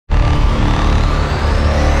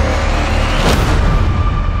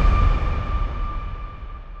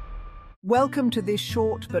Welcome to this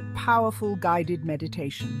short but powerful guided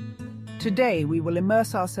meditation. Today we will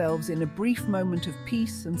immerse ourselves in a brief moment of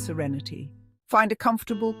peace and serenity. Find a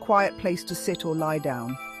comfortable, quiet place to sit or lie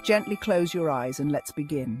down. Gently close your eyes and let's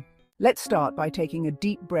begin. Let's start by taking a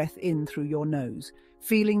deep breath in through your nose,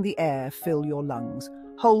 feeling the air fill your lungs.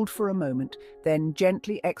 Hold for a moment, then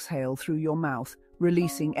gently exhale through your mouth,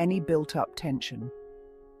 releasing any built-up tension.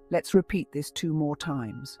 Let's repeat this 2 more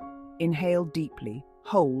times. Inhale deeply,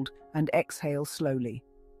 hold, and exhale slowly.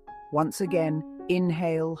 Once again,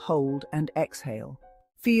 inhale, hold, and exhale.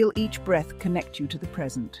 Feel each breath connect you to the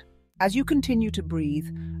present. As you continue to breathe,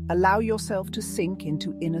 allow yourself to sink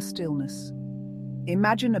into inner stillness.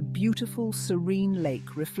 Imagine a beautiful, serene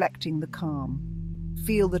lake reflecting the calm.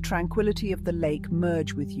 Feel the tranquility of the lake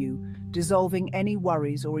merge with you, dissolving any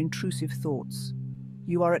worries or intrusive thoughts.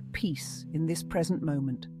 You are at peace in this present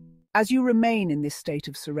moment. As you remain in this state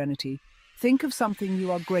of serenity, think of something you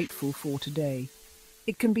are grateful for today.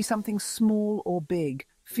 It can be something small or big.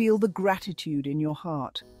 Feel the gratitude in your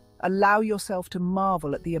heart. Allow yourself to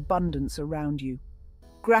marvel at the abundance around you.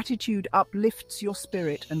 Gratitude uplifts your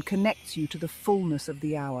spirit and connects you to the fullness of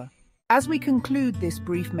the hour. As we conclude this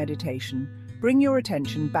brief meditation, bring your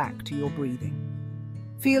attention back to your breathing.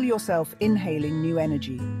 Feel yourself inhaling new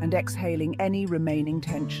energy and exhaling any remaining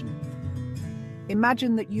tension.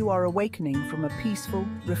 Imagine that you are awakening from a peaceful,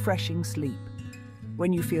 refreshing sleep.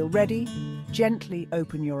 When you feel ready, gently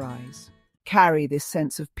open your eyes. Carry this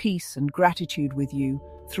sense of peace and gratitude with you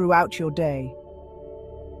throughout your day.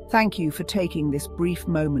 Thank you for taking this brief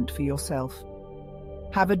moment for yourself.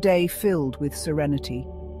 Have a day filled with serenity.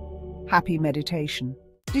 Happy meditation.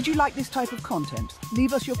 Did you like this type of content?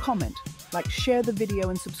 Leave us your comment, share the video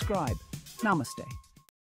and subscribe. Namaste.